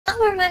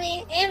more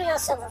money, and we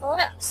also level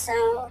up,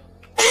 so...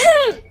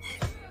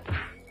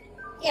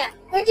 yeah,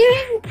 we're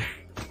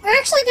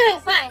actually doing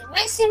fine. It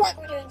might seem like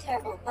we're doing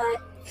terrible,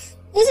 but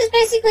this is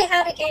basically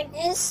how the game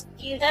is.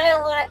 You die a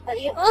lot, but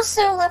you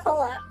also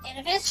level up, and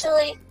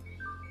eventually,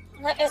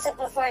 like I said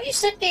before, you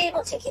should be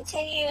able to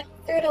continue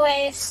through the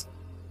waves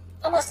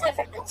almost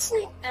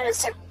effortlessly at a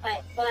certain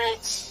point, but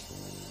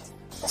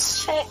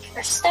let's check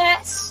our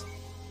stats.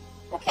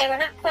 Okay, we're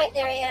not quite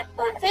there yet,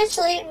 but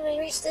eventually when we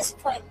reach this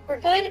point, we're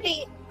going to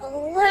be a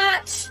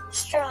lot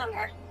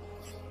stronger.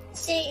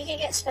 See, you can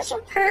get special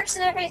perks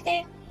and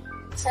everything,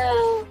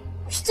 so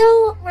we're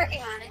still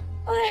working on it,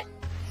 but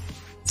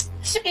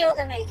we should be able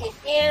to make it.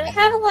 And we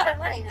have a lot of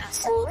money now,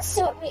 so let's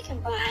see what we can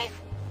buy.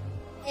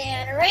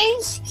 And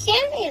range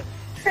can be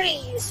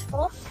pretty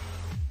useful.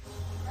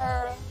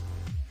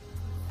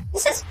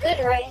 This has good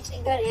range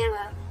and good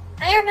ammo.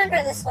 I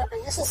remember this weapon.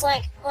 This was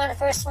like one of the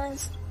first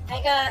ones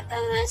I got.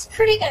 It's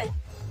pretty good.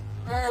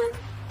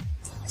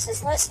 This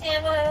is less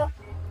ammo.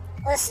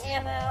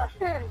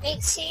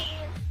 18.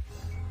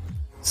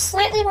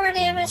 Slightly more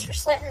damage for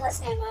slightly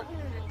less ammo.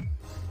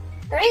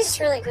 The range is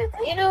really good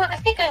though. You know what? I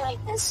think I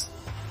like this.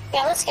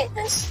 Yeah, let's get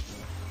this.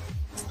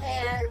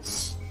 And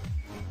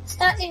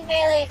stop doing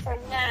melee for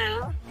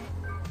now.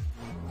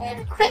 And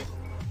equip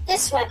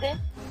this weapon.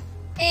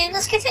 And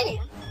let's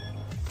continue.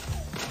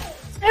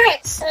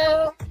 Alright,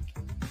 so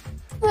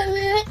what we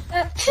went,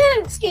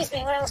 excuse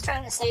me, what I was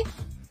trying to say.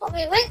 What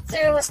we went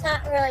through was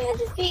not really a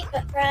defeat,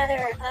 but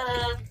rather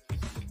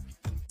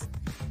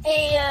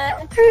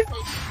a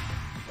improvement.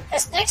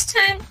 Because next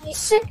time we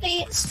should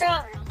be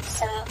stronger.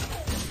 So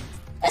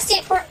that's the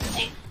important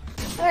thing.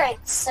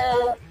 Alright,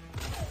 so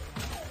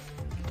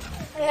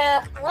we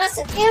have lots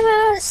of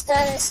ammo. This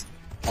does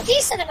a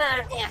decent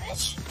amount of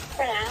damage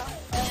for now.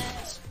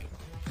 And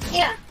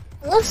yeah,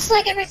 looks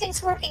like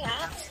everything's working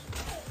out.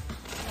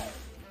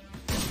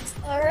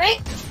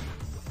 Alright.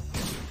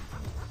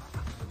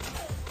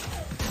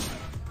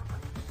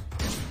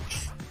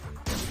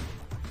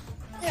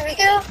 There we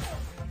go.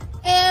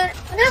 And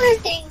another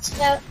thing to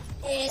note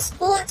is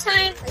bullet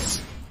time, which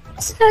I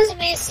suppose you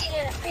may have seen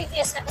in a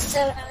previous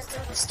episode. I was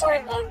doing the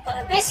story mode,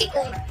 but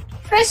basically,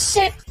 press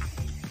shift,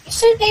 you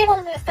should be able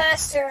to move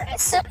faster. At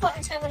some point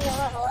in time when you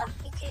level up,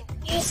 you can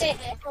use it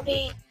and it will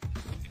be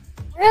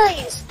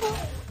really useful.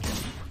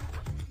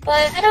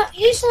 But I don't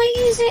usually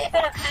use it if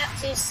I don't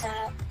have to, so...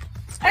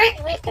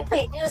 Alright, wave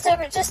complete. It was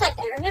over just like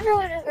that. Remember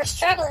when we were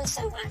struggling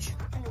so much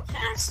in the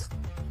past?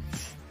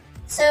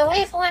 So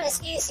wave 1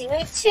 is easy.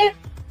 Wave 2,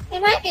 we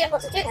might be able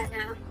to do that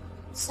now.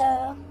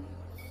 So,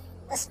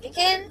 let's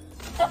begin.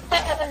 Don't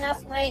quite have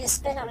enough money to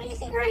spend on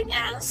anything right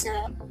now, so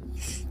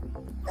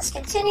let's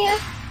continue.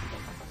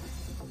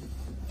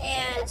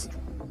 And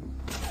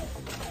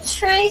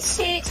try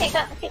to take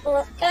out the people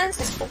with guns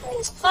as quickly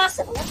as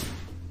possible.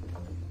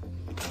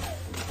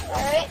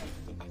 Alright.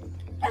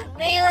 Got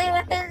melee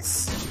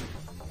weapons.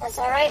 That's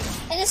alright.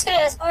 And this guy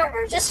has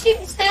armor. Just shoot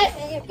his head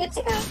and you're good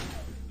to go.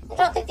 I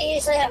don't think they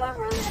usually have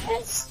armor on their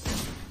heads.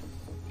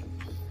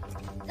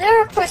 There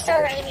are, of course,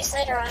 other enemies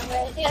later on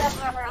where they do have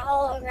armor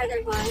all over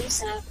their body,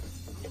 so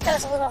it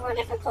becomes a little more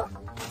difficult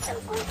at some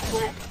point.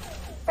 But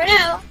for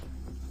now,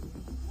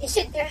 you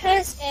shoot their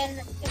heads and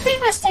you pretty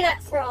much do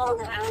that for all of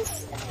them. I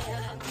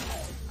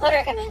would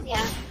recommend,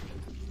 yeah.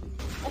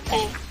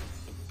 Okay.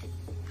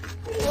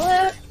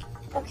 Reload.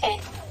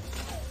 Okay.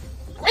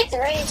 I like the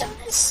range on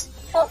this.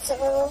 Helps a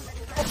little.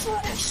 Helps a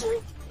lot,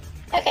 actually.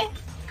 Okay.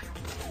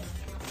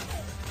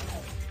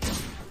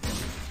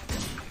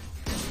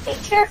 Be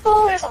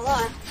careful, there's a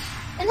lot.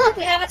 And look,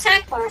 we have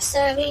attack bar,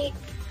 so we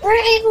were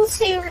able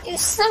to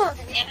reduce some of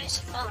the damage,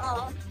 if not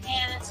all.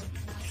 And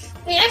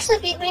we actually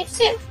beat wave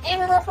 2, and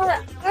we leveled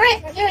up.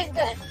 Alright, we're doing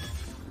good.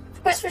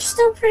 Of course, we're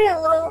still pretty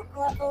low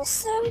level,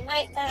 so we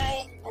might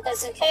die, but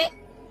that's okay.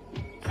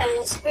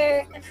 Because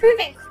we're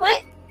improving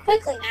quite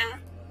quickly now.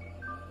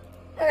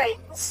 Alright,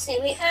 let's see,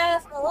 we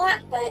have a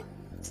lot, but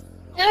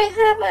now we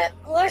have a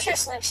larger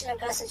selection of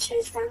guns to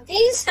choose from.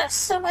 These have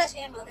so much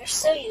ammo, they're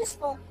so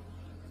useful.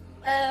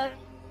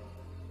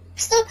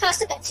 Still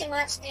cost a bit too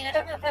much, and I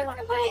don't know if I want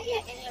to buy it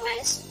yet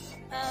anyways.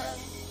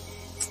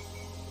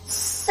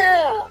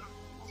 So,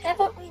 have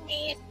what we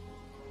need,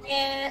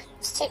 and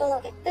let's take a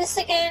look at this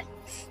again.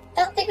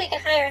 I don't think we can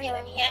hire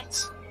anyone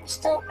yet. We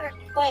still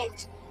aren't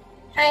quite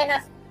high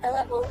enough a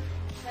level.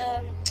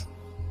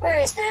 Where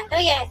is that? Oh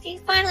yeah, if you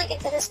finally get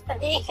to this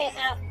point, then you can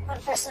have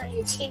one person on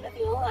your team if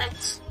you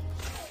want.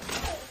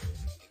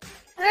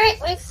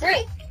 Alright, wave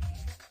 3.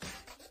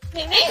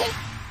 We made it.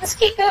 Let's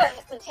keep going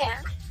if we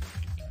can.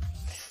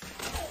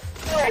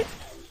 Alright.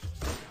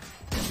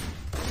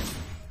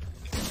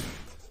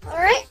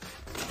 Alright.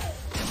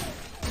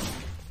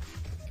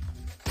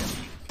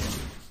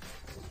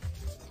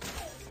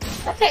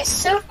 Okay,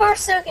 so far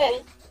so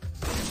good.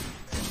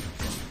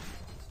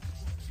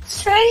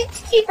 Let's try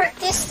to keep our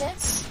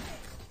distance.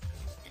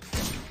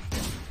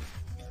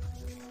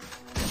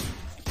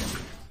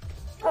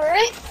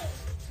 Alright.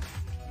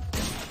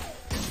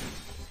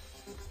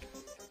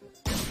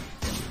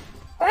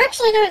 We're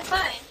actually doing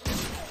fine.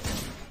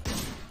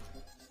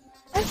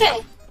 Okay.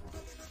 Okay.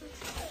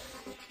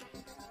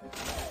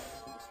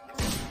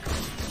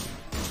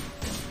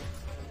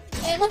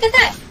 And look at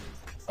that!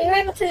 We were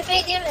able to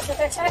evade damage with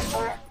our attack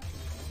bar.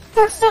 Of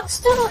course,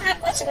 still don't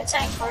have much of a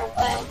attack bar,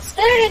 but it's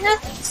better than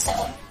nothing, so...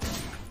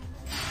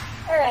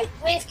 Alright,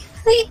 wave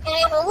complete, and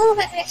I have a little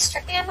bit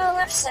extra ammo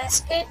left, so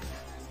that's good.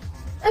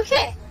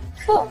 Okay,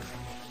 cool.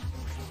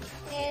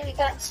 And we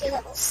got to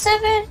level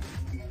 7.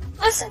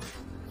 Awesome.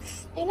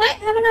 We might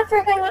have enough for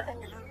a good weapon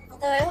now,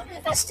 although I won't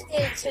invest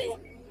into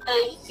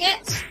it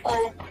yet,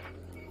 but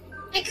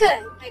I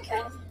could.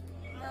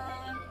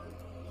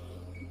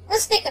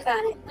 Let's think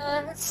about it.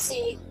 Let's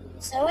see.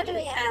 So what do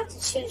we have to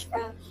choose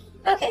from?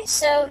 Okay,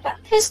 so we've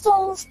got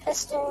pistols.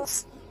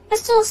 Pistols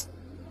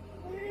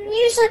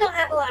usually don't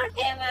have a lot of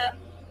ammo.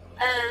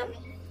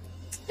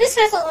 This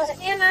has a lot of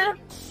ammo.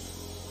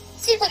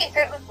 Seems like a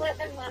great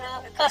weapon,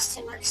 but it costs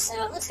too much,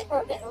 so it looks like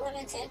we're a bit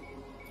limited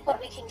what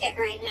we can get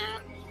right now.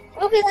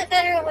 We'll be like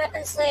better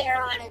weapons later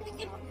on in the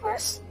game, of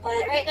course, but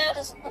right now it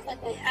doesn't look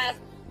like we have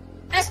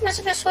as much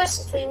of a choice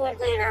as we would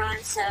later on,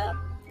 so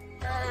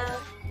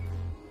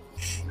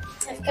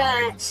I've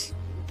got...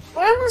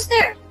 We're almost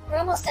there. We're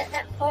almost at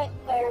that point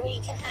where we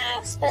can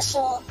have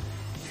special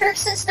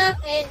perks and stuff,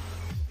 and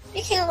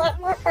we can unlock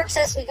more perks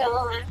as we go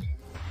on.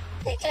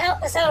 They can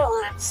help us out a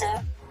lot,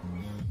 so...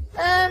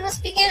 let's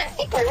begin. I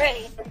think we're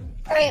ready.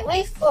 Alright,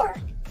 wave 4.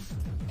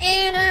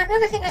 And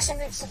another thing I should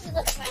mention, let me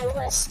look at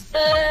my list.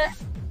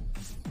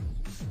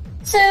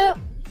 So,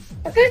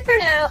 we're good for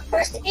now. Of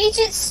course, the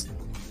agents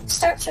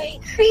start to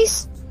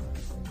increase.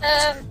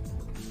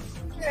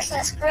 There's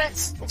less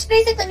grunts, which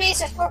basically means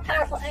there's more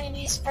powerful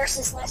enemies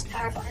versus less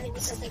powerful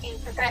enemies as the game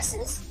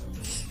progresses.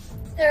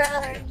 There are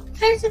other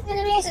kinds of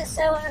enemies and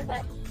so on,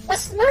 but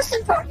what's the most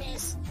important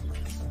is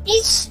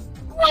each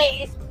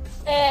wave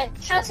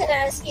counted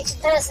as each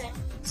dozen.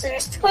 So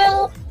there's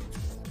 12,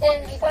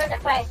 then you're going to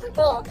fight for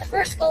gold. The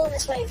first goal in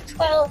this wave is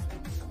 12,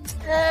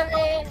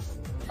 then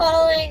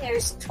following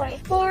there's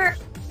 24,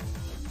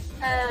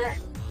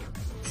 and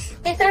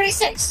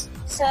 36.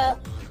 So,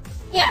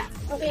 yeah,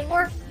 there'll be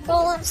more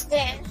golems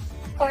then,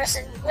 of course,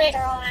 and later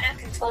on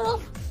after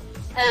 12,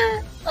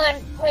 on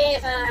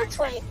wave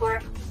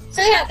 24.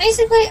 So yeah,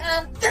 basically,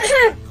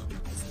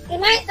 we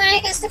might die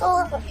against the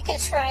golem, but we can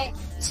try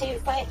to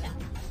fight him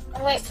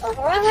on wave 12.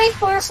 We're on wave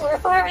 4, so we're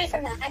far away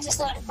from that. I just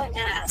wanted to point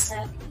that out, so.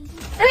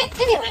 Alright,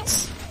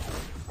 anyways,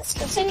 let's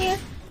continue.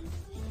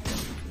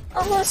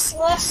 Almost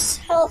lost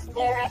health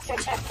there after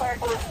attack bar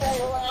got really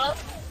low.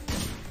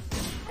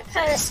 That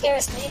kind of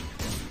scares me.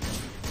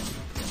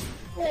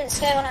 This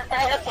guy will not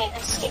die. Okay, I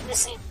just keep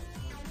missing.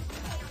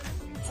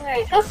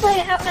 Alright, hopefully I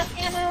have enough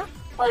ammo,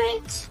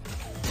 but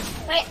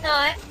might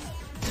not.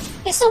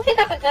 You can still pick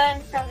up a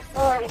gun from the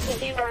floor if you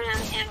do run out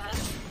of ammo.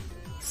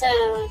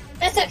 So,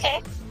 that's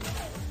okay.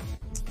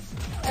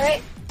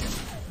 Alright.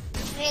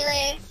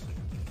 Melee.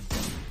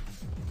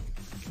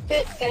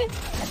 Good.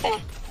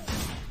 Okay.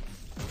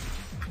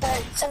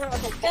 But someone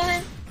with a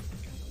gun.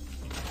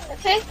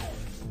 Okay.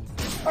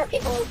 Or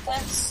people with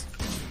guns.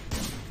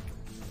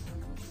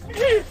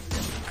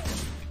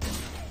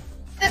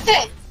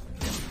 Okay.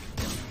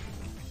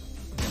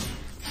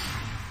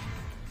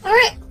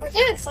 Alright, we're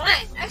doing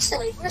fine.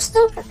 Actually, we're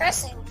still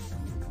progressing.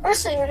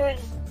 Firstly, we're doing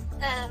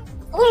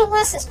a little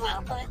less as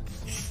well, but...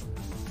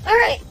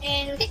 Alright,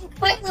 and we didn't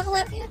quite level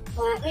up yet,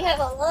 but we have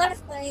a lot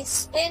of money to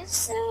spend,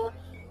 so...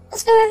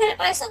 Let's go ahead and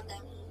buy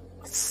something.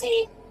 Let's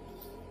see.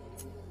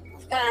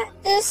 I've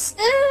got this.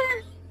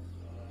 I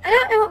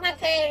don't know what my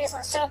pay is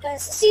on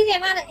shotguns. See, the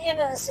amount of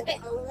ammo is a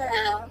bit low.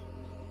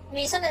 I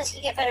mean, sometimes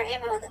you get better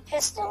ammo with a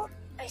pistol,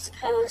 I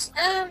suppose.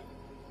 Oh,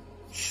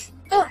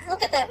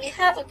 look at that. We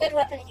have a good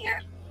weapon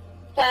here.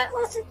 Got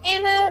lots of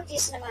ammo,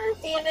 decent amount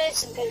of damage,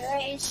 some good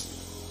range.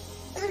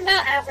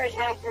 About average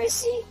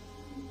accuracy.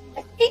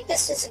 I think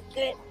this is a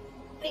good...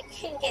 We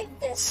can get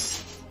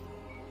this.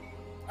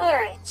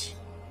 Alright.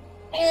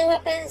 Melee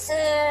weapons,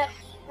 I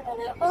don't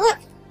know. Well, look!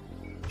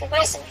 We can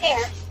buy some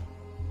hair.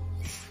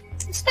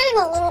 I'm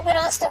spending a little bit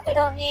on stuff we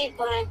don't need,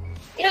 but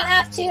you don't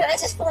have to. I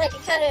just feel like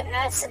it kind of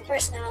adds some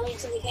personality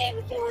to the game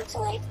if you want to,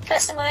 like,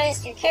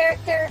 customize your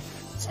character.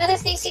 Some other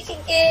things you can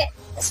get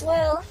as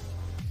well,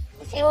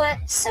 if you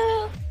want.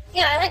 So,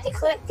 yeah, I like to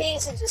collect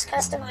things and just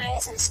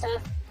customize and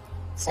stuff.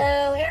 So,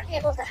 we aren't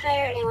able to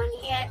hire anyone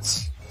yet.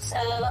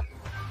 So,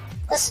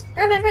 let's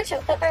remember to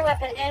equip our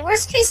weapon. And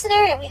worst case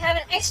scenario, we have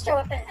an extra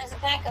weapon as a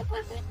backup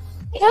weapon.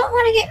 You don't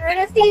want to get rid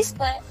of these,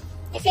 but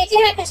if you do,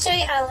 I can show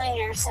you how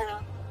later. So,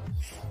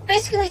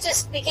 basically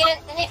just begin,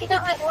 and if you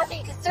don't like the weapon,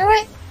 you can throw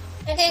it,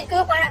 and then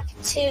go back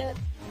to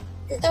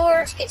the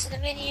door to get to the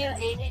menu,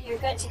 and then you're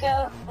good to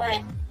go.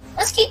 But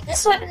let's keep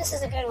this weapon. This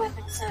is a good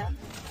weapon, so.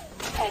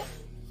 Okay.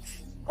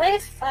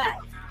 Wave 5.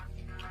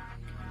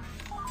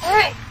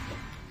 Alright.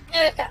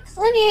 Now we've got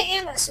plenty of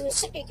ammo, so we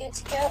should be good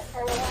to go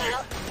for a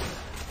while.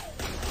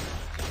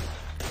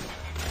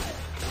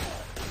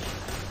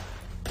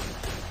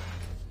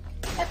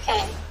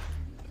 Okay.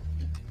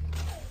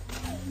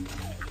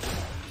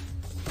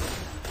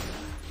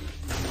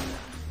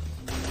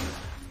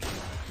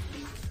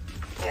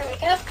 There we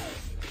go.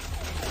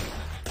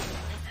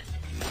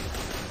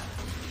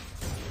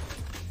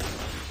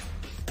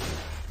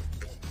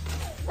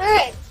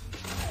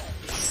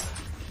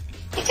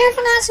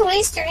 careful not to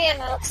waste your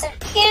ammo, because that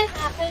can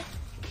happen.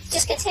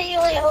 Just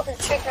continually hold the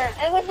trigger.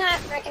 I would not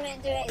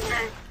recommend doing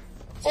that.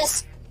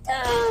 Just,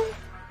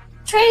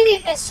 try to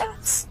do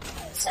headshots.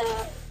 So...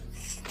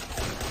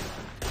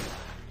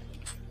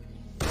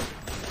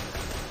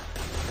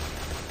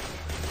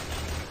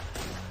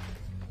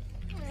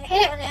 I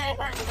hate it when they hide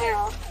behind the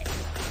barrel.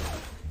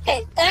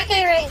 Okay, that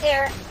guy right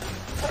there.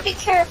 But be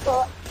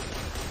careful.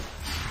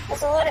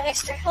 There's a lot of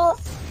extra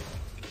health.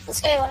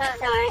 This guy will not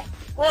die.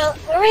 Well,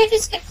 the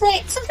rages get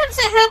played. Sometimes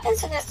that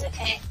happens, and that's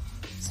okay.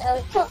 So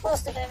we killed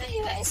most of them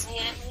anyways,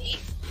 and we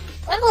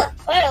level up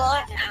quite a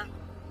lot now.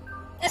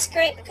 That's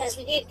great because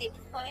we need the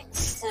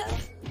points, so...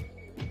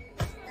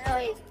 Now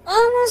we've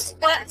almost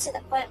gotten to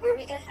the point where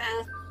we can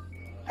have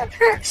our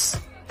perks.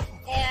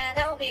 And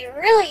that will be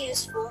really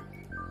useful.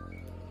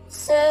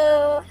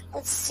 So,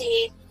 let's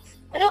see.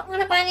 I don't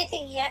want to buy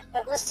anything yet,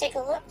 but let's take a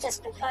look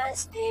just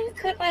because. And we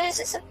could buy this.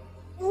 It's a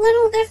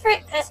little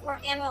different. Has more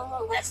ammo, a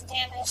little less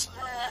damage.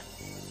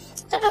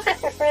 Don't know if I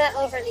prefer that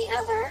over the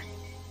other.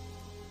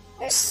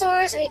 There's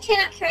swords. We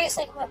cannot carry a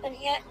second weapon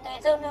yet. And I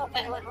don't know if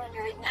I want one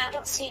right now. I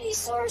don't see any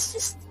swords.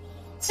 Just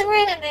some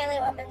random melee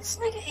weapons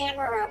like a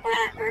hammer or a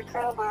bat or a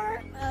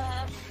crowbar.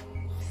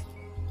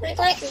 We'd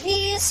like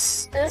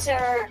these. Those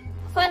are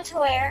fun to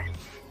wear.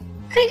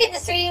 Could get the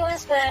 3D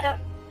ones, but I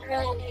don't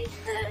really need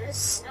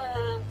those.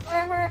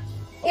 Armor.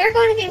 We are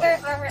going to be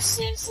wearing armor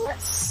soon, so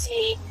let's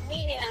see.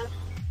 Medium.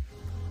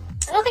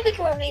 I don't think we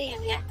can wear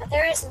medium yet, but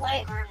there is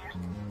light armor.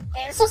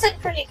 And this looks like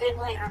pretty good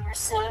light armor,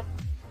 so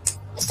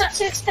it's not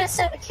too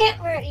expensive. We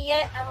can't wear it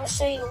yet. I will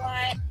show you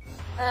why.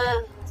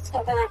 Let's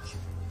go back.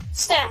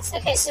 Stats.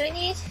 Okay, so we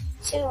need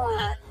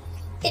to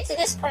get to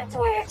this point to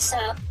wear it, so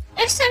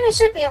next time we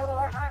should be able to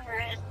wear armor,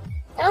 and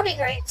that'll be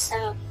great,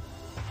 so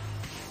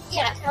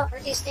yeah, to help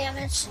reduce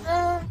damage.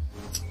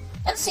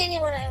 Don't see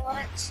anyone I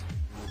want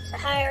to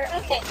hire.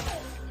 Okay,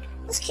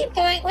 let's keep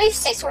going. Wave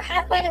 6, we're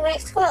halfway to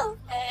wave 12,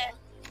 and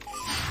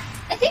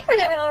I think we're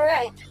doing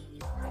alright.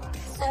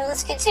 So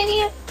let's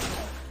continue.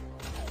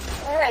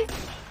 Alright.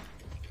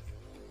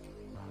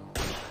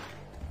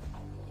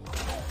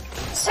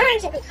 It's starting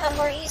to become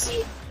more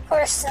easy. Of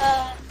course,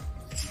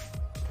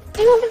 it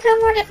will become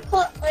more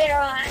difficult later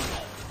on,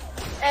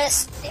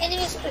 as the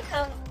enemies will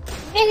become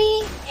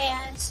many,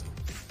 and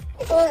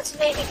the bullets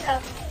may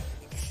become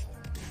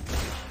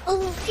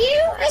a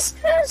few, I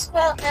suppose.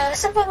 Well, no,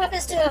 some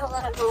weapons do have a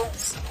lot of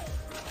bullets.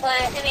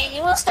 But, I mean,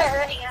 you will start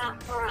running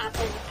out more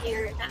often if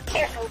you're not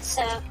careful,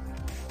 so...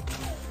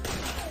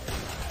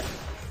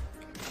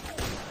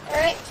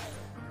 Alright.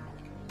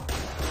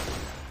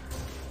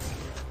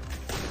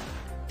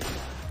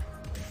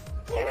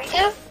 There we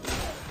go.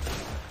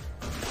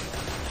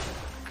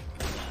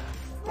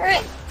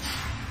 Alright.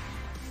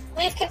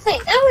 Wave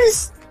complete. That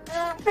was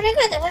pretty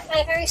good. That went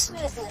by very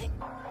smoothly.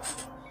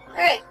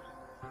 Alright.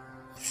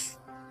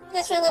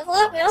 As we level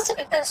up, we also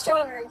become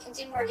stronger and can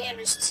do more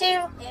damage too,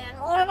 and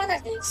a lot of other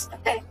things.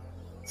 Okay,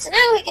 so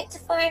now we get to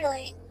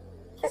finally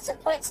put some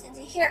points into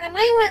here. I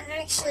might want to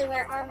actually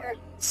wear armor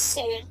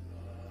soon,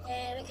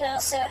 and we could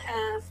also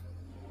have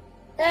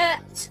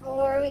that,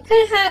 or we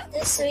could have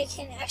this so we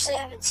can actually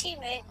have a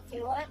teammate if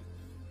you want.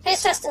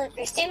 Face fast to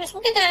increase damage.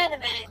 We'll get that in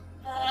a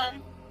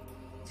minute.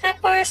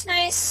 Attack bar is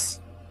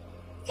nice.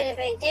 Can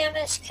evade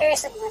damage. Carry a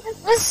second weapon.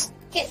 Let's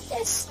get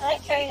this. I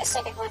like carrying a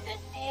second weapon,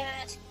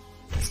 and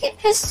let's get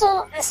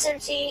pistol,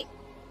 SMG.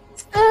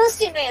 Oh, let's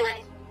do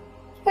melee.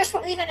 Of course,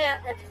 we're leaving out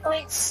the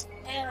points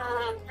in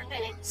a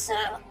minute, so...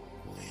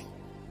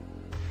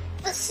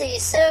 Let's see,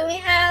 so we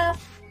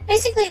have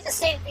basically the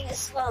same thing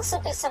as well,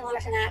 something similar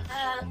to that.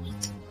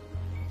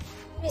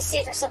 Let me see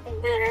if there's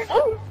something better.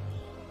 Oh!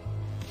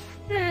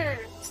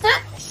 It's not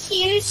a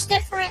huge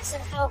difference in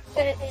how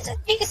good it is. I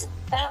think it's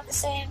about the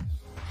same.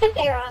 Could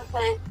be wrong,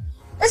 but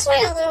let's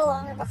wait a little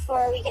longer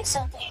before we get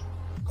something.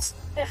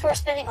 Before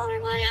spending all our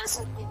money on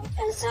something,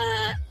 because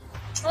I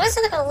want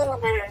something a little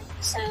better.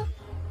 So,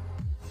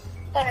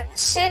 got a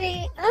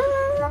machete.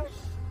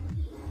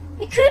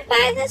 We could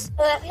buy this,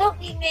 but we don't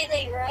need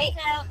melee right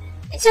now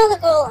until the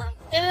golem.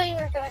 Then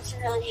we're going to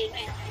really need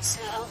melee.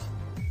 So,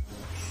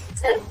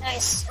 oh,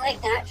 nice, I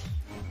like that.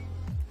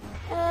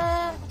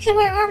 We can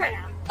wear armor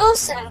now.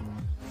 Also,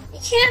 you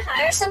can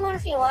hire someone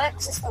if you want.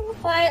 It's just level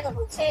 5,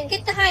 level 10.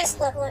 Get the highest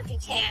level if you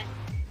can.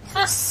 It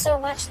costs so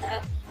much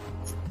though.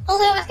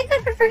 Although, I think I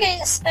prefer getting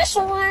the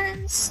special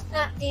ones,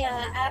 not the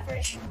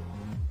average.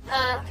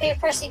 For your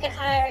person you can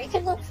hire, you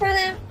can look for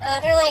them.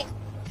 They're like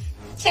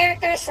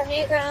characters from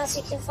Newgrounds.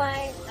 You can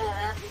find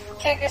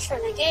characters from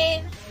the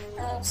game.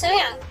 So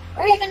yeah,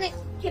 or even the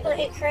people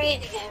who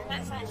create the game. You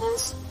might find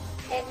those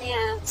in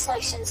the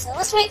selection. So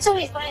let's wait till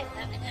we find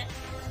them, and then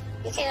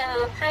we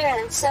can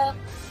hire them. So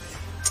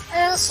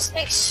let's just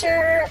make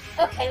sure.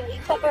 Okay, we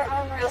equip our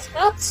armor. I was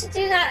about to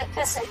do that. I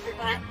guess I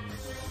forgot.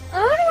 I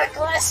wonder what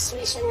glasses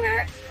we should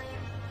wear.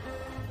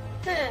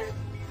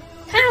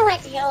 Kind of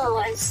like the yellow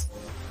ones,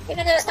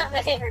 even though it's not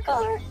my favorite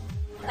color.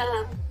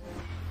 I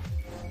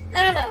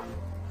don't know.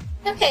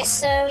 Okay,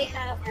 so we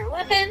have our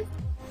weapon,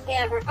 we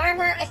have our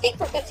armor. I think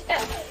we're good to go.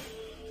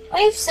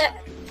 Wave 7.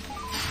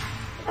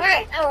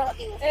 Alright, now we're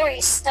looking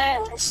very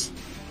stylish.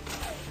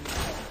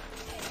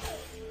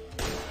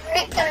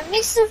 Alright, got a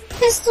mix of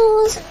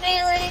pistols and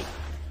melee.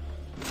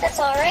 That's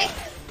alright.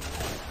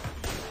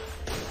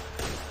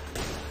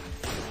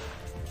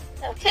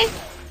 Okay.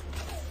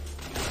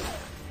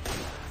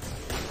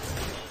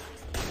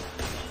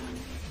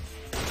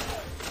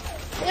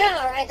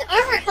 Yeah, alright. The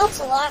armor helps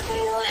a lot, by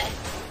the way.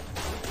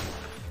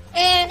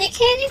 And it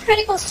can do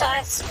critical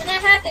shots. When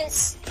that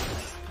happens,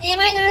 you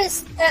might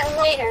notice that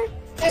later.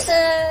 There's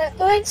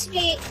going to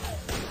be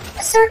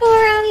a circle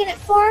around you that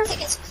forms, it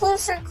gets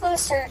closer and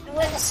closer, and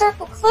when the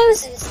circle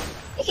closes,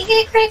 you can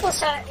get a critical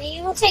shot, and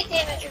you will take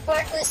damage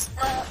regardless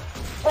of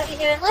what you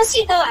do, unless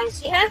you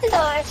dodge. You have to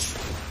dodge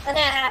when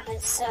that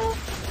happens, so...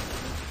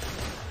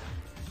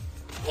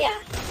 yeah.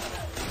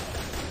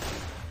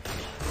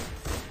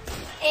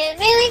 And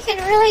melee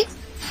can really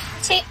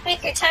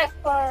make your attack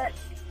bar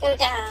go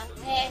down,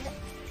 and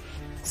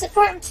it's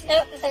important to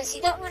note because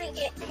you don't want to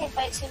get hit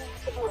by too many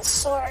people with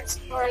swords,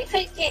 or you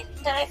could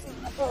die from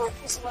a bullet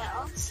as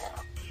well, so...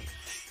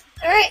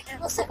 Alright,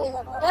 it looks like we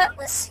leveled up.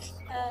 Let's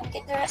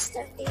get the rest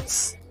of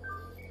these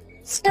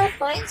skill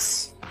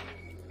points,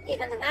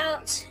 even them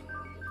out,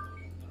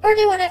 or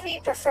do whatever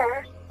you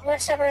prefer,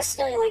 whichever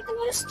skill you like the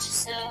most,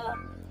 so...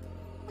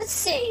 let's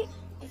see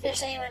if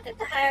there's anyone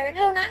to hire.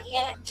 No, not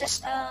yet,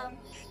 just,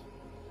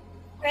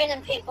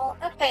 random people.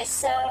 Okay,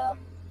 so...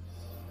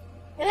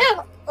 we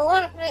have a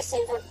lot of nice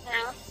things up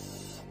now.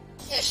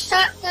 There's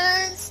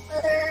shotguns,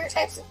 other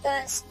types of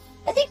guns.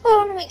 I think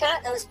when we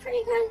got those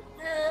pretty good.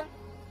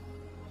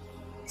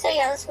 So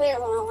yeah, let's wait a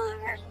little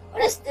longer.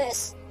 What is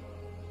this?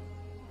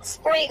 A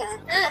spray gun.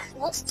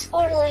 Looks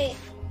totally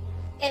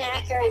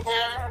inaccurate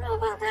though. I don't know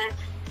about that.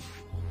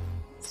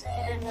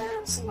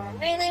 And some more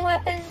melee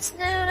weapons.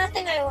 No,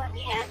 nothing I want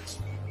yet.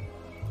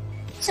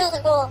 Until the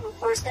golem, of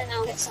course, then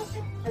I'll get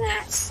something for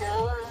that. So,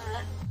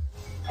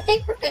 I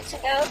think we're good to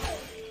go.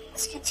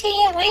 Let's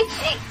continue wave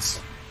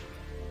 8.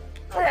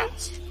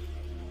 Alright.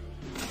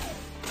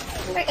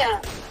 Here we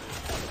go.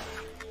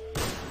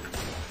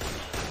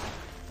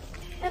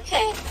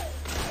 Okay.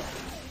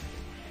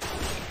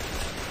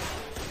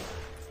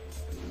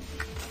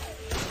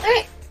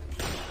 Alright.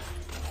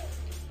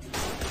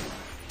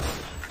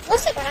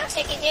 Looks like we're not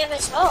taking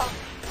damage at all.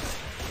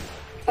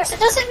 Of course, it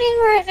doesn't mean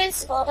we're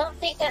invincible. Don't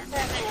think that for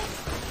a minute.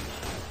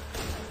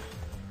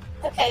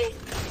 Okay.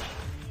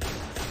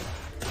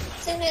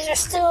 Enemies are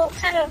still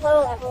kind of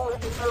low level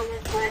at the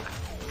moment, but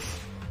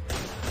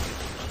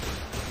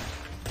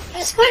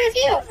there's quite a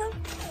few of them.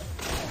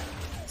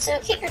 So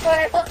keep your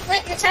guard, don't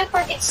let your attack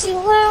bar get too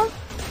low,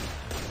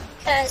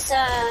 because,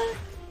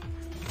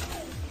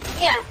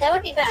 yeah, that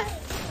would be bad.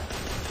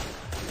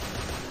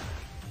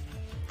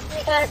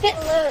 We got a bit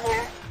low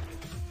there.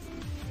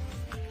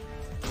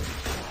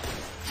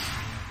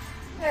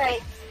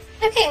 Alright.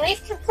 Okay,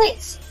 wave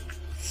complete.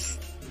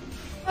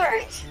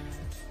 Alright.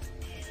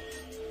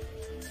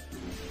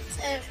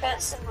 So we've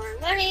got some more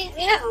money.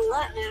 We have a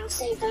lot now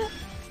saved up.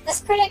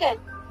 That's pretty good.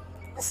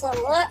 Let's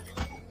level up.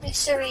 Make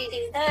sure we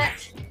do that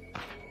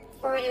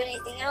before we do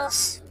anything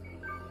else.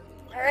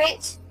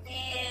 Alright.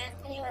 And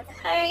anyone to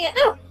hire yet?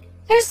 Oh!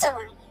 Here's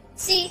someone.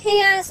 See, he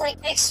has like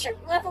extra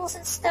levels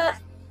and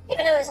stuff,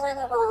 even though he's only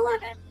level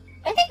 11.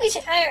 I think we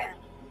should hire him.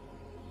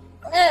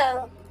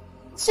 Although,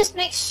 let's just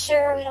make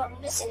sure we don't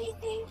miss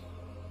anything.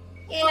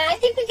 Yeah, I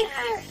think we can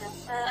hire him.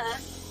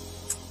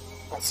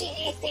 Don't see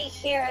anything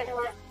here I don't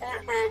want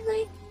that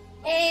badly.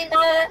 And,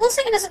 it looks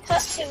like it doesn't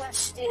cost too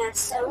much to do that,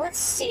 so let's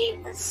see.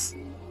 Let's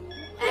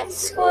add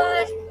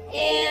squad,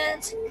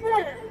 and,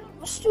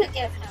 what should we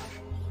give him?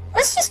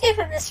 Let's just give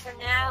him this for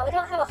now. We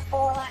don't have a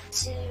whole lot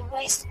to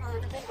waste on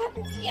good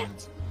weapons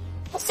yet.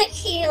 Looks like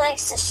he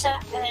likes a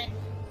shotgun.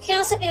 He can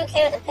also be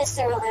okay with a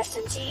pistol or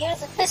SMG. He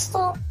has a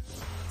pistol.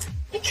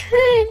 We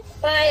could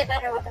buy a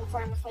better weapon for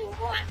him if we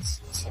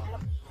want to.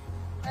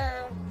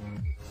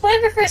 But I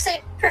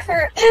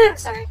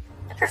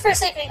prefer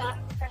saving on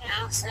for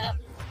now, so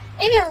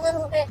maybe a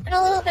little bit,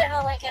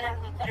 I'll like it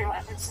having a better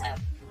weapon, so.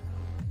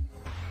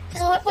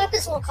 Because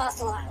weapons will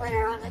cost a lot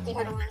later on, like the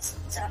other ones,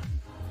 so.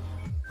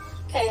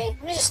 Okay,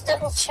 let me just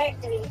double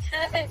check, do we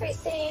have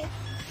everything?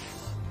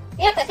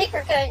 Yep, I think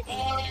we're good,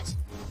 and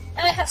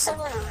now we have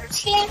someone on our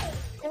team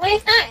in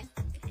wave 9.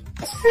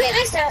 It's pretty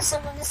nice to have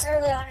someone this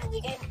early on in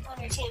the game on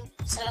your team,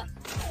 so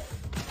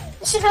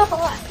it should help a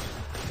lot.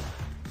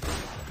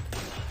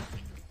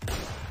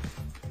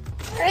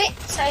 Alright,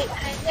 so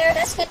behind there,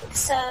 that's good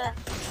because,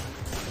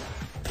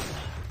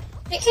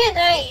 they can't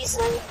die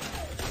easily.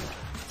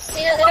 So,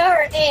 you know, they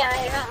are AI,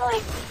 they're not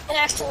like an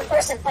actual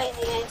person playing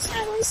the game,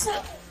 sadly, so,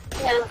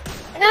 you know,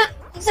 they're not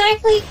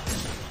exactly,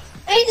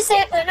 I hate to say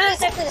it, but they're not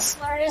exactly the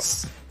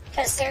smartest,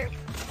 because they're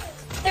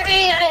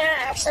AI, they're not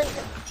actually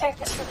the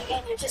characters from the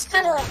game, they're just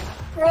kind of like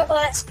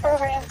robots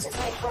programmed to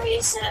fight for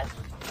you, so,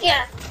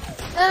 yeah.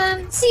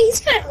 See, he's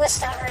kind of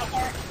glitched out right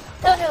there.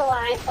 Don't know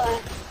why,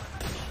 but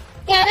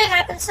yeah, that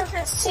happens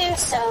sometimes too,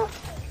 so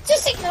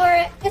just ignore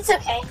it. It's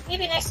okay.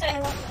 Maybe next time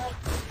I won't be like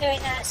doing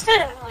that. It's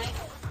kind of annoying.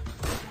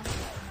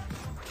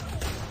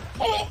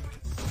 Okay.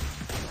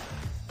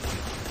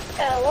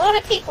 got a lot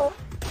of people.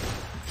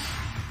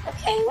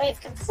 Okay, wave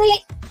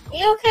complete. Are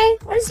you okay?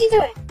 What is he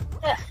doing?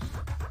 Ugh.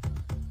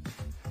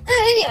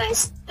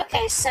 Anyways,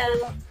 okay, so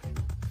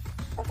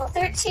level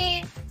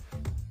 13.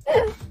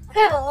 Ooh, I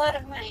have a lot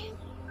of money.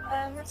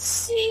 Let's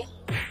see.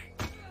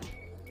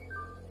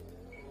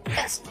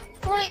 Got some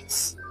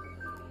points.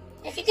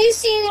 If you do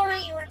see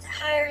anyone you want to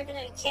hire, even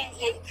though you can't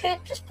yet, you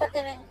could just put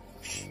them in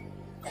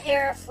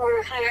here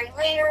for hiring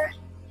later.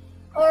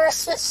 Or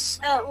switch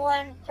out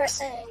one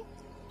person and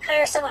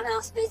hire someone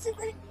else,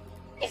 basically.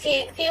 If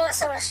you want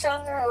someone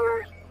stronger,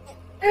 or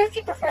if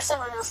you prefer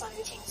someone else on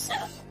your team, so.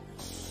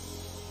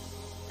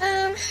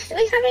 Do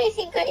we have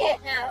anything good yet?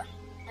 No.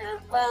 No,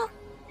 well,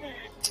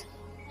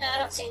 no, I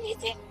don't see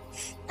anything.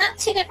 Not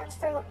too different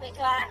from what we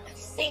got. I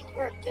think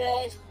we're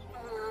good.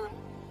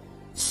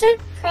 Should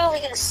probably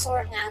get a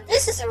sword now.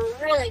 This is a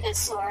really good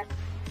sword.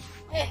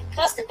 It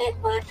cost a bit,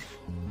 but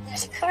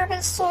there's a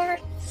carbon sword.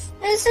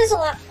 And this is a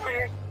lot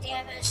more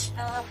damage.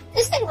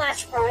 This thing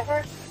lasts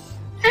forever.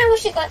 I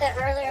wish we got that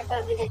earlier,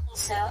 but we didn't,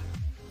 so.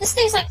 This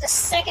thing's like the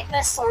second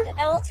best sword, an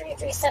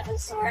L337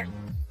 sword.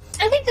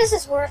 I think this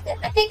is worth it.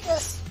 I think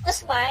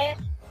let's buy it,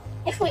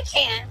 if we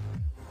can.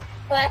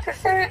 But I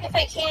prefer, if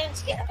I can,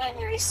 to get a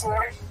binary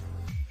sword.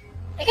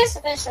 I guess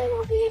eventually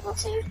we'll be able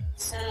to,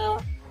 so.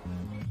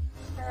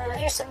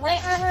 Here's some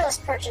light armor, let's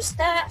purchase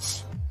that.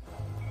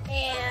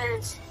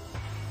 And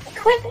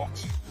equip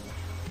it.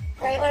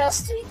 Alright, what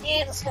else do we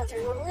need? Let's go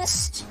through the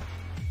list.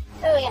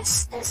 Oh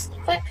yes, this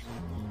equip.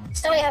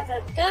 So we have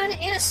a gun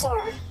and a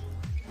sword.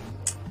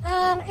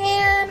 And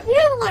we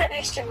have a lot of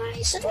extra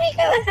money. Should we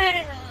go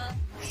ahead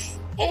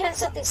and get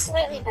something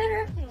slightly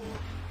better?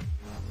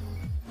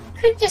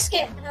 Could just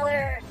get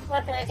another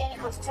weapon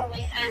identical to the one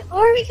we had.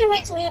 Or we can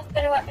wait till we have a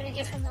better weapon and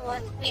give him the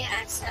one we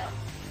had, so.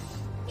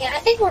 Yeah, I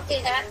think we'll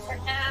do that for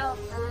now.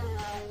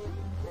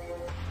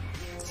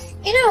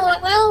 You know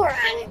what, while we're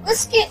at it,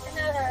 let's get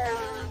another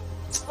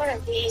one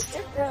of these.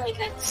 They're really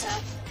good, so.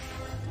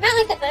 Not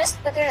like the best,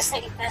 but they're the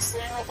second best,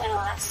 and I like that a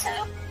lot,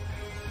 so.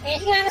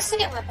 And he have a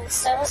second weapon,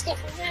 so let's give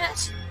him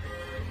that.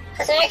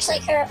 Because I actually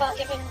care about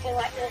giving him good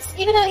weapons.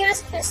 Even though he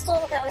has a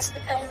pistol, that was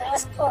because I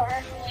was poor,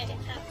 and I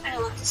didn't have kind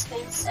of lot to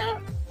spend, so.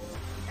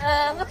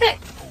 Okay.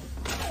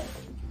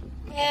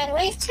 And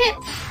wave 10.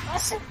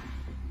 Awesome.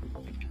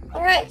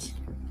 Alright.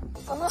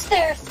 Almost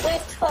there.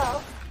 Wave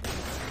 12.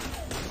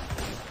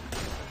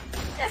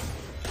 Yeah.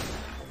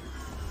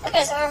 That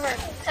guy's armor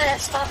kind of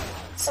stopped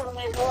some of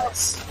my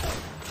bullets.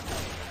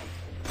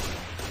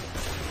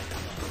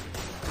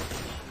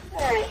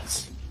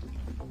 Alright.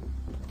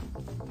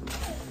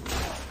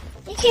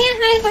 You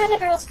can hide behind the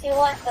barrels if you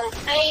want, but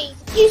I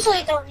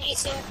usually don't need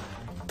to.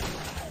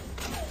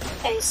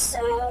 Okay, so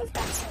we've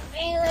got some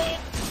melee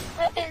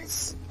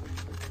weapons.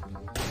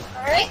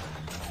 Alright.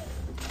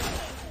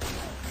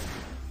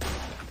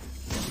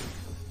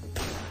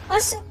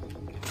 Awesome.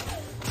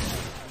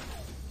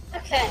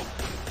 Okay.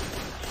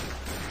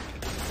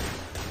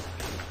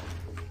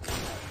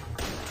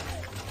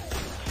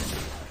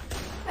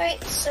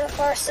 Alright, so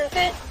far so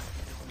good.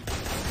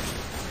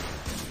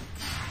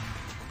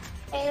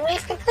 And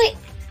wave complete.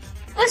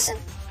 Awesome.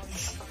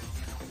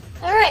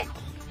 Alright.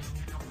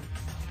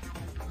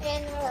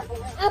 And we're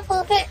leveling up a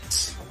little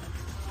bit.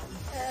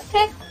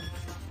 Okay.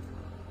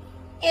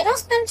 Yeah, don't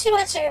spend too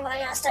much of your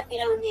money on stuff you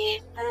don't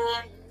need.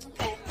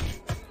 Okay.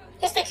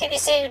 Guess that can be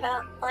said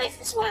about life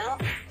as well.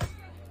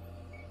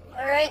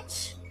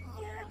 Alright.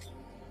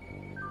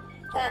 And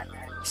got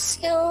our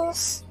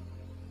skills.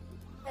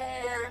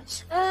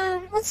 And,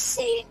 let's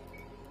see.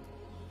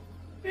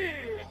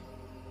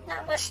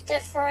 Not much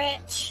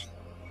different.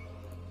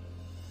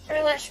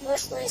 Pretty much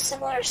mostly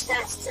similar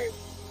stats to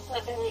the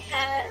weapon we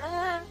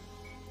had.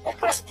 Of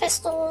course,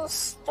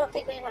 pistols. Don't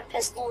think we want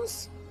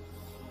pistols.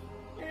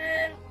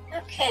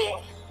 Okay.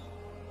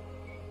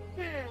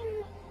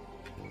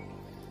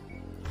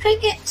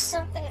 Could get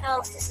something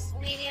else. This is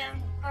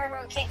medium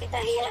armor. Can't get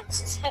that yet.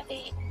 This is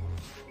heavy.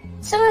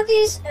 Some of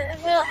these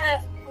will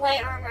have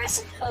light armor, I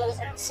suppose.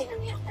 I don't see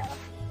them yet, though.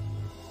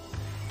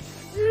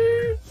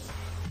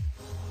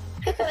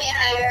 Who can we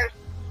hire?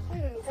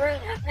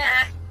 Bruno.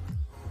 Nah.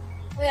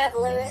 We have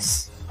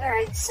Lewis.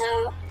 Alright,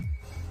 so.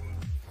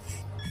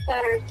 We've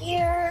got our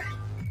gear.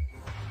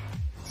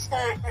 It's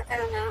got, I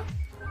don't know.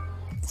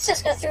 Let's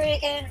just go through it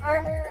again.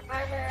 Armor.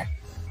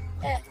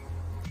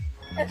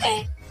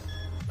 Okay.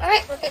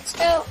 Alright, we're good to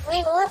go.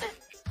 Wave 11.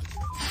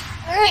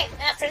 Alright,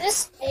 after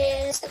this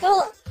is the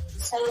golem.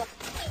 So,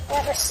 we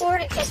have our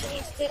sword in case we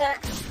need to do that.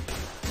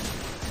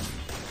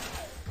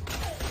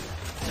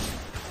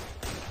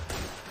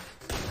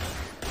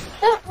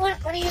 Don't want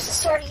to use the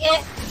sword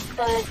yet,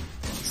 but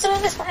some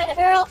of us behind the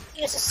barrel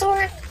use the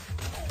sword,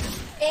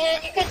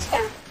 and you're good to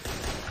go.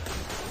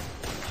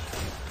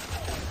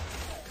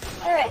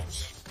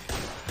 Alright.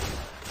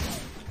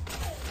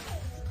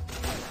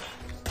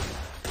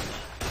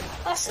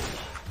 Awesome.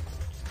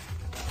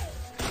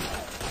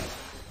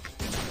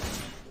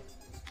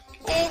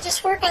 And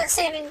just work on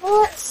saving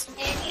bullets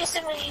and use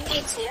them when you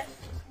need to.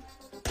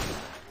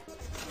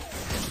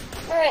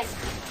 Alright.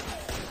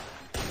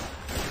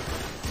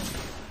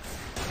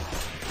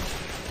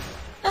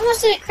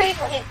 almost did a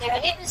critical hit there. I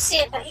didn't even see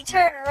it, but he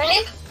turned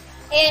red,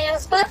 and I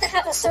was about to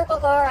have a circle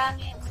go around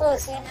me and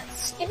close in.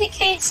 It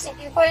indicates that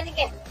you're going to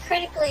get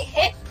critically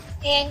hit,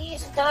 and you need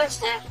to dodge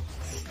that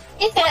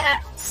if that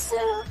happens.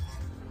 So,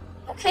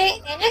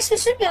 okay, and next we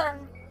should be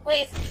on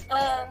wave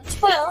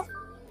 12,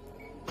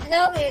 and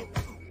that'll be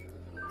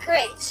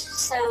great.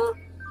 So,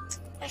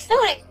 I feel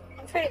like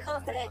I'm pretty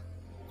confident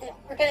that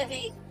we're going to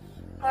be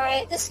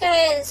alright. This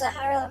guy is a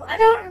higher level. I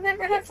don't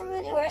remember him from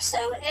anywhere, so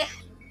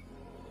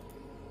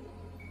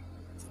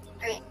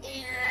Alright,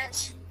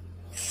 and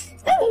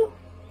ooh,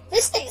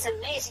 this thing's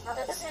amazing,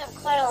 although it doesn't have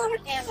quite a lot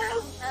of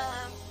ammo.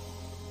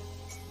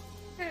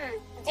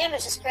 The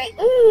damage is great.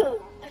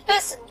 Ooh, I've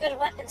got some good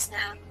weapons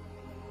now.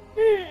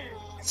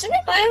 Should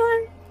I buy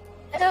one?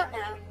 I don't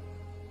know.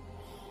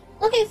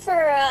 Looking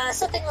for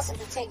something else in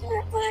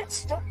particular,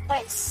 but don't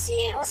quite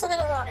see it. Also, a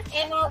lot of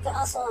ammo, but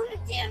also a lot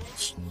of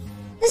damage.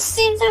 This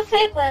seems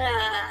okay, but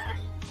I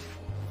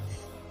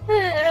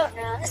don't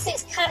know. This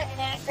thing's kind of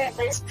inaccurate,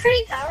 but it's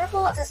pretty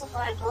powerful. It doesn't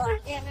like a lot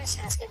of damage.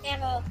 Has good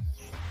ammo.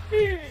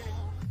 We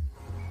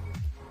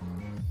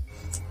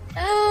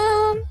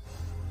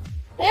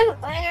have a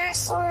binary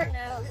sword?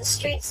 No, the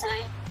street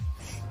sign.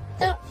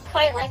 Don't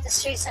quite like the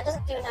street sign.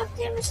 Doesn't do enough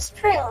damage. It's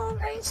pretty long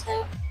range,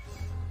 though.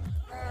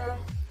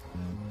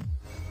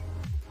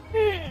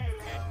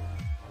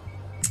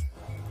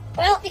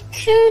 Well, we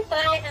could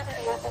buy another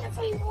weapon if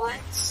we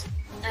want.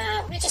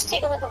 Let me just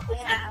take a look at what we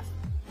have.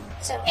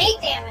 So,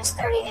 8 damage,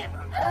 30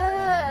 ammo.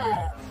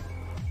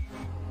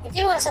 We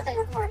do want something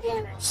with more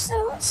damage,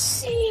 so let's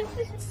see what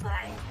we can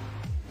find.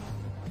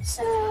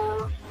 So,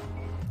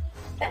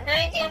 got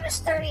 9 damage,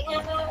 30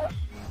 ammo.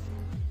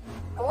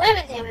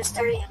 11 damage,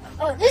 30 ammo.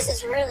 Oh, this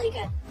is really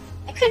good.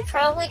 I could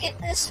probably get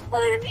this,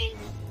 but I mean...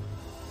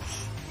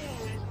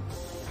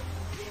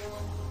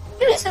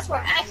 Ooh, this has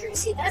more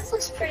accuracy. That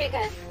looks pretty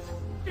good.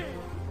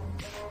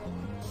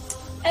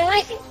 I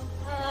like it.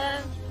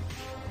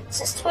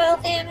 This is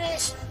 12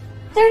 damage,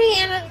 30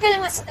 ammo. I'm gonna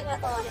want something with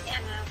a lot of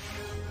ammo.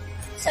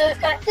 So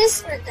we've got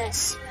this or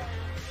this.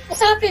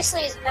 This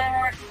obviously is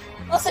better.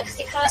 Also because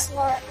it costs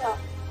more. Well,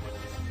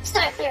 it's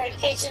not clear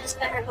indication it's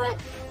better, but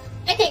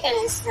I think it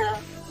is, so.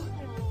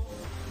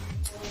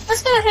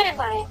 Let's go ahead and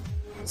buy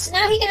it. So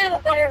now he can have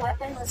a better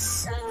weapon.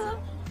 Let's,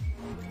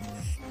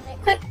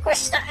 Quick, of course,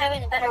 he's not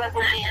having a better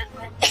weapon I am,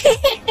 but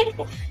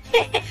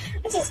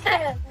which is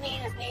kind of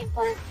mean of me,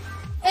 but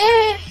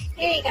here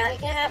you go, you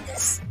can have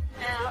this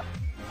now.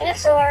 And a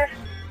sword.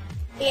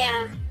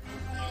 Yeah.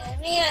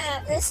 And me, I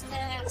have this, and I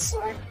have a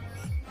sword.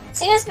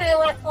 So that's my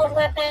old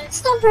weapon. It's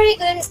still pretty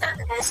good, it's not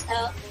the best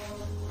though.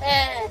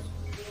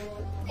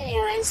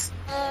 Anyways,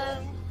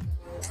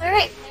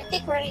 alright, I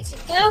think we're ready to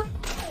go.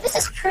 This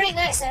is pretty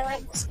nice, I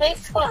like this.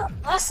 Wave 12,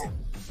 awesome.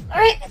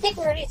 Alright, I think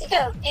we're ready to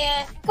go.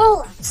 And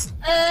golems.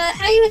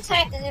 How you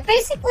attack them? They're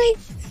basically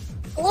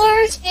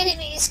large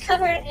enemies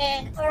covered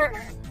in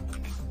armor.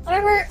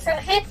 Armor from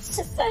head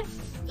to foot.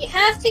 You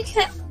have to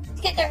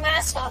get their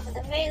mask off with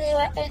a melee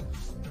weapon.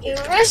 You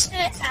rush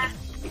and attack.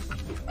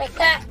 Like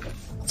that.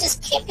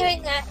 Just keep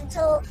doing that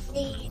until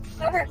the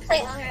armor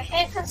plate on their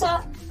head comes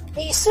off.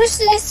 Then you switch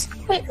to this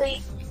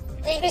quickly.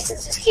 Then you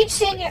basically just keep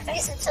shooting your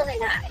face until they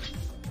die.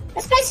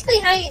 That's basically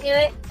how you do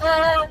it.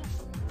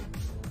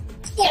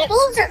 Yeah, the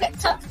golems are a bit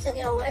tough to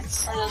deal with,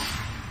 so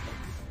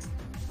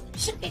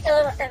should be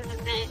dealing with them in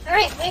a minute.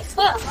 Alright, wave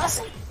 12,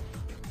 awesome.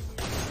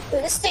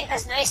 Ooh, this thing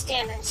has nice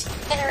damage,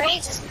 and the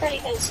range is pretty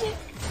good too.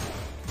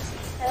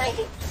 I like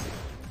it.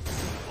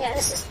 Yeah,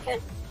 this is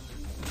good.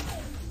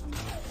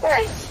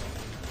 Alright.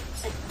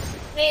 So,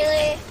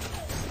 melee.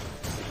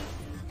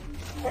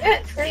 We're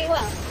doing pretty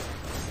well.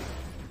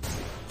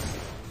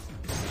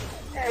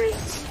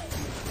 Alright.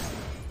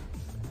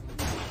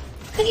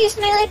 Could use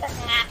melee, but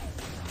nah.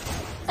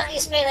 Not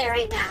use melee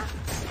right now.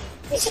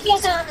 We should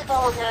use it on the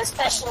golem though,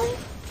 especially.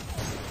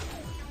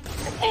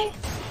 Okay.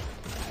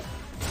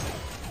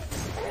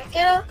 There we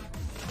go.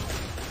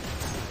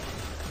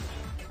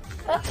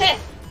 Okay.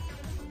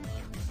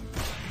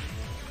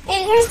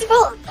 And here's the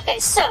golem. Okay,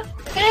 so,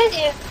 what we're gonna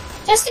do,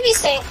 just to be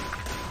safe,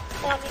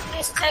 we can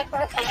use attack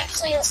bar. Okay,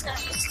 actually, let's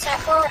not use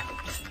attack bar.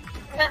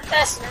 We're not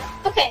fast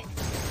enough. Okay.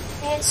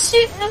 And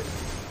shoot him.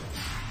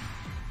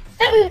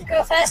 Thought we would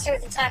go faster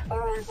with attack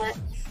bar on, but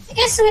I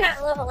guess we're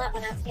not level up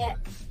enough yet.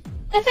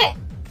 Okay.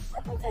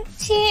 Level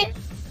 15.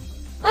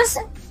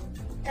 Awesome.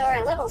 Now we're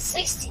at level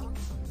 16.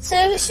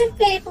 So we should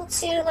be able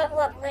to level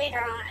up later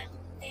on.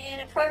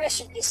 And our progress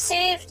should be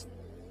saved.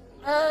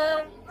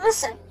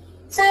 Awesome.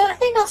 So I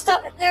think I'll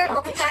stop it there.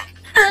 I'll be back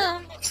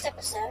next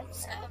episode.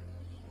 So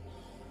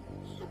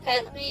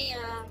okay, let me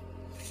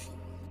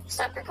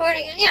stop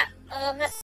recording and yeah, that's